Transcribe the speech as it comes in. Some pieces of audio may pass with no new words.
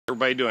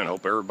Everybody doing?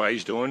 Hope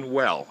everybody's doing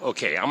well.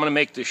 Okay, I'm going to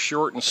make this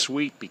short and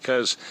sweet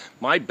because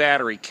my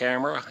battery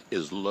camera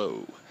is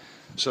low.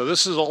 So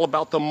this is all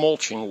about the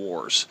mulching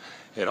wars.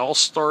 It all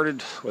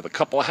started with a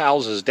couple of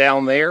houses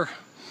down there,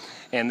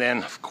 and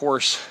then of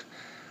course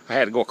I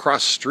had to go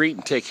across the street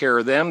and take care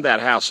of them,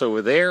 that house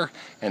over there,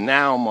 and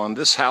now I'm on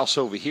this house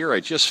over here. I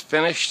just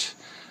finished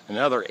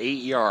another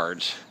 8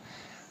 yards.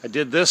 I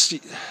did this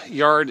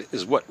yard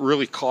is what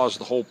really caused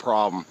the whole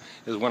problem,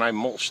 is when I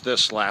mulched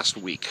this last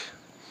week.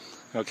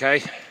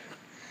 Okay,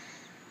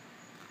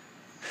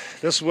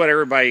 this is what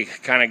everybody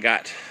kind of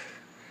got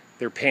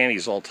their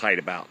panties all tight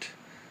about.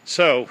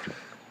 So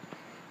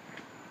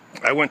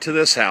I went to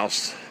this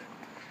house,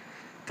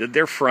 did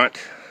their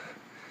front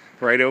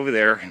right over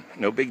there,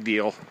 no big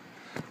deal.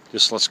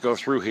 Just let's go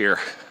through here.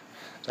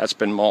 That's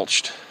been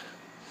mulched.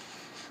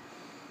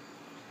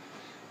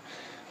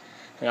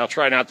 And I'll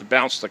try not to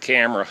bounce the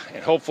camera.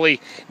 And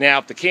hopefully,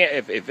 now if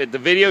the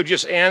video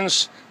just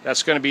ends,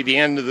 that's going to be the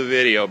end of the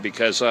video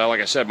because, like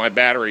I said, my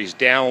battery's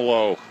down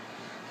low.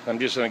 I'm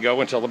just going to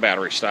go until the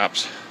battery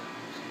stops.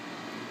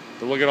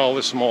 But look at all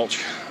this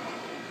mulch.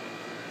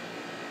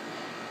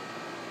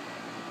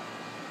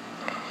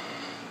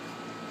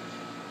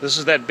 This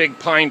is that big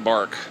pine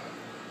bark.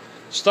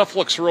 Stuff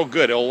looks real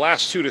good. It'll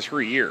last 2 to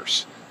 3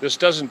 years. This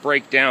doesn't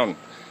break down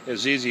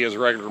as easy as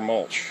regular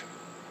mulch.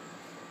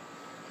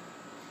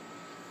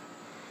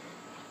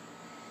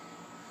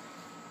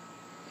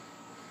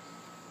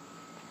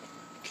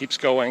 Keeps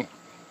going.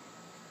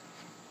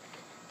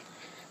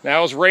 Now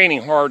it was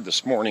raining hard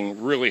this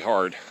morning, really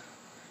hard.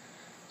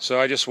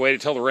 So I just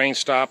waited till the rain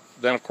stopped.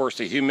 Then of course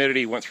the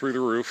humidity went through the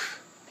roof.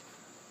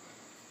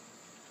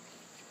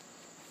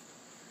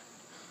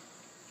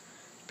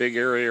 Big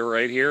area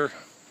right here.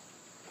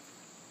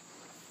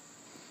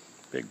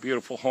 Big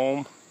beautiful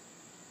home.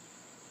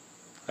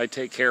 I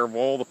take care of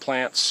all the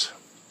plants.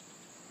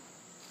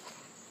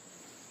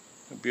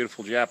 A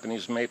beautiful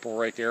Japanese maple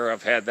right there.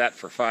 I've had that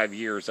for 5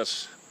 years.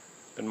 That's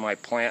been my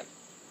plant.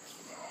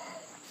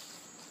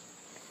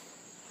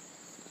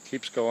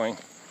 Keeps going.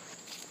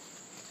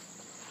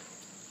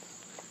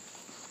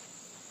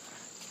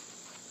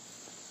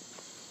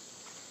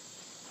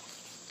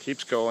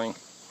 Keeps going.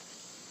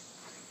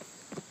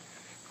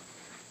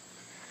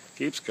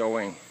 Keeps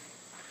going.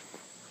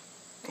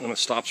 And it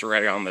stops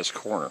right on this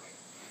corner.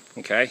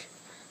 Okay?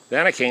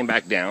 Then I came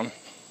back down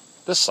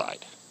this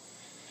side.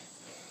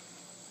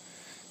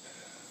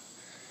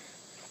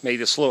 Made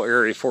this little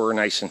area for her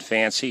nice and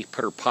fancy.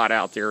 Put her pot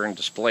out there and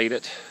displayed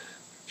it.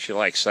 She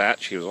likes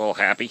that. She was all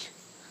happy.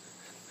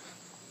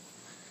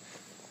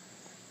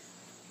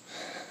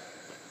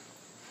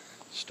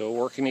 Still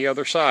working the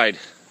other side.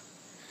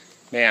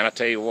 Man, I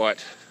tell you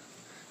what,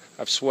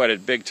 I've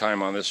sweated big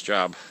time on this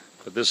job.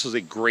 But this is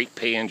a great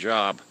paying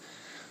job.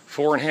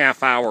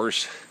 4.5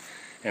 hours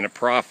and a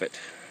profit.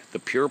 The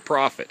pure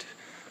profit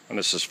on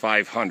this is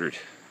 $500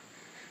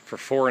 for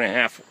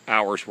 4.5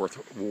 hours worth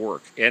of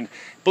work. And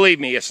believe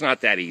me, it's not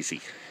that easy.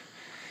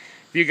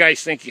 If you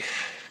guys think,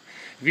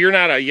 if you're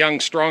not a young,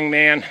 strong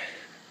man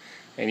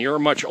and you're a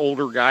much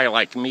older guy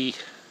like me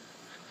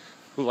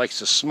who likes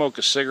to smoke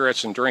his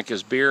cigarettes and drink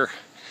his beer,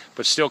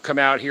 but still come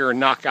out here and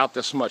knock out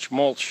this much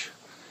mulch,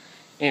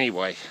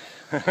 anyway,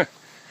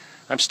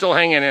 I'm still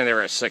hanging in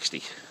there at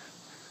 60.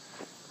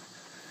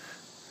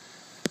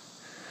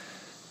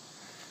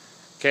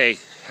 Okay,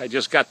 I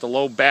just got the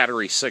low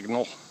battery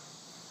signal.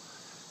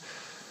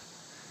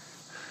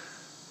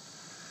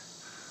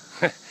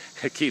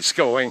 It keeps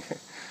going,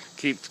 and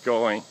keeps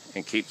going,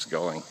 and keeps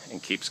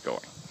going.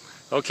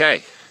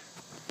 Okay,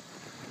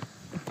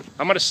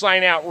 I'm going to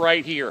sign out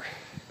right here.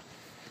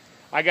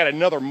 I got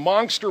another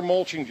monster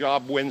mulching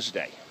job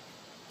Wednesday.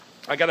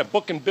 I got to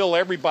book and bill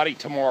everybody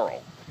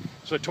tomorrow.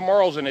 So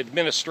tomorrow's an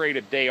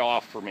administrative day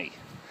off for me.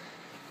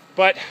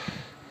 But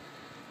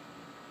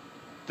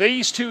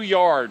these 2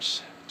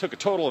 yards took a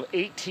total of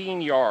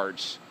 18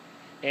 yards,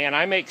 and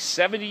I make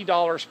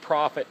 $70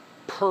 profit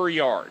per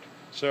yard.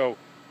 So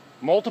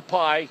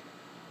multiply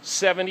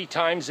 70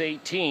 times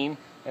 18,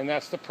 and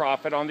that's the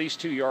profit on these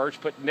 2 yards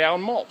putting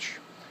down mulch.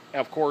 And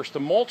of course, the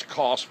mulch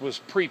cost was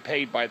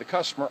prepaid by the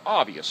customer,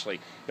 obviously.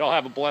 Y'all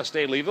have a blessed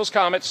day. Leave those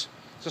comments,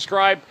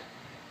 subscribe,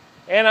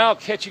 and I'll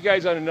catch you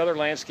guys on another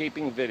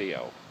landscaping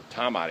video.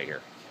 Tom out of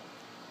here.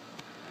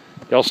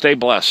 Y'all stay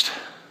blessed.